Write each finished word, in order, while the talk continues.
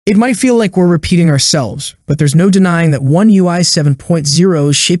It might feel like we're repeating ourselves, but there's no denying that One UI 7.0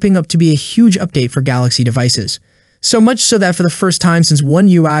 is shaping up to be a huge update for Galaxy devices. So much so that for the first time since One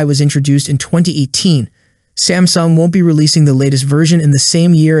UI was introduced in 2018, Samsung won't be releasing the latest version in the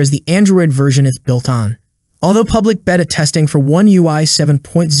same year as the Android version it's built on. Although public beta testing for One UI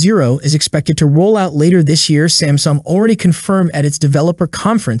 7.0 is expected to roll out later this year, Samsung already confirmed at its developer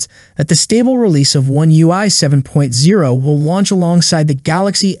conference that the stable release of One UI 7.0 will launch alongside the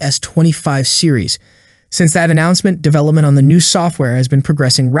Galaxy S25 series. Since that announcement, development on the new software has been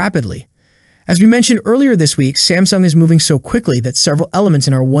progressing rapidly. As we mentioned earlier this week, Samsung is moving so quickly that several elements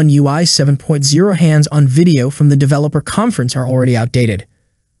in our One UI 7.0 hands-on video from the developer conference are already outdated.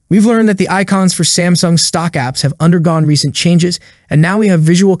 We've learned that the icons for Samsung's stock apps have undergone recent changes, and now we have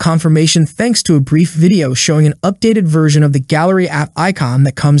visual confirmation thanks to a brief video showing an updated version of the Gallery app icon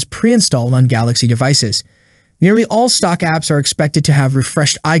that comes pre-installed on Galaxy devices. Nearly all stock apps are expected to have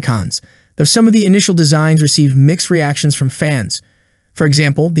refreshed icons, though some of the initial designs received mixed reactions from fans. For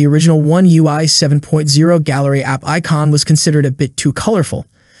example, the original One UI 7.0 Gallery app icon was considered a bit too colorful.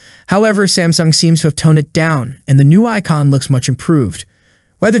 However, Samsung seems to have toned it down, and the new icon looks much improved.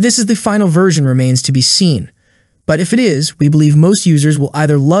 Whether this is the final version remains to be seen, but if it is, we believe most users will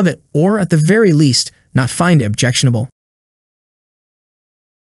either love it or, at the very least, not find it objectionable.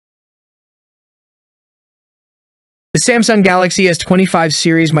 The Samsung Galaxy S25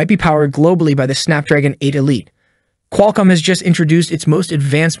 series might be powered globally by the Snapdragon 8 Elite. Qualcomm has just introduced its most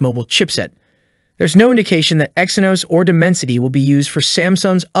advanced mobile chipset. There's no indication that Exynos or Dimensity will be used for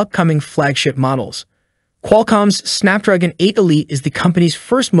Samsung's upcoming flagship models. Qualcomm's Snapdragon 8 Elite is the company's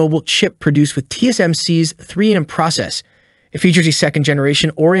first mobile chip produced with TSMC's 3nm process. It features a second-generation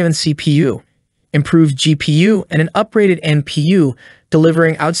Oryon CPU, improved GPU, and an upgraded NPU,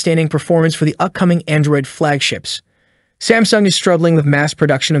 delivering outstanding performance for the upcoming Android flagships. Samsung is struggling with mass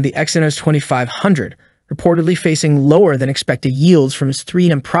production of the Exynos 2500, reportedly facing lower-than-expected yields from its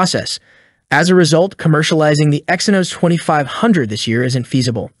 3nm process. As a result, commercializing the Exynos 2500 this year isn't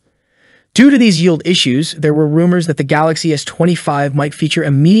feasible. Due to these yield issues, there were rumors that the Galaxy S25 might feature a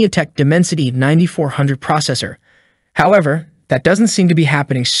MediaTek Dimensity 9400 processor. However, that doesn't seem to be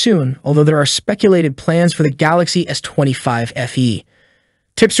happening soon, although there are speculated plans for the Galaxy S25 FE.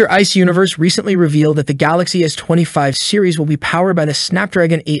 Tipster Ice Universe recently revealed that the Galaxy S25 series will be powered by the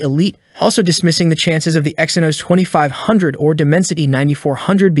Snapdragon 8 Elite, also dismissing the chances of the Exynos 2500 or Dimensity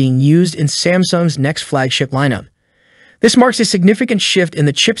 9400 being used in Samsung's next flagship lineup. This marks a significant shift in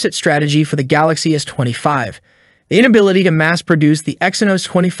the chipset strategy for the Galaxy S25. The inability to mass-produce the Exynos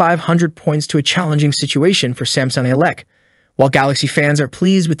 2500 points to a challenging situation for Samsung Elec. While Galaxy fans are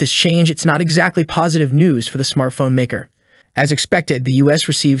pleased with this change, it's not exactly positive news for the smartphone maker. As expected, the US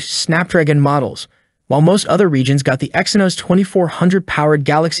received Snapdragon models, while most other regions got the Exynos 2400-powered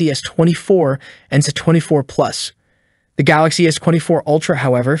Galaxy S24 and S24 Plus. The Galaxy S24 Ultra,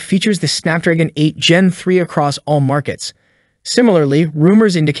 however, features the Snapdragon 8 Gen 3 across all markets. Similarly,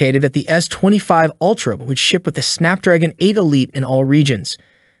 rumors indicated that the S25 Ultra would ship with the Snapdragon 8 Elite in all regions.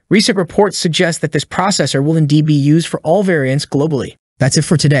 Recent reports suggest that this processor will indeed be used for all variants globally. That's it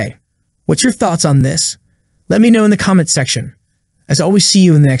for today. What's your thoughts on this? Let me know in the comments section. As always, see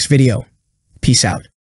you in the next video. Peace out.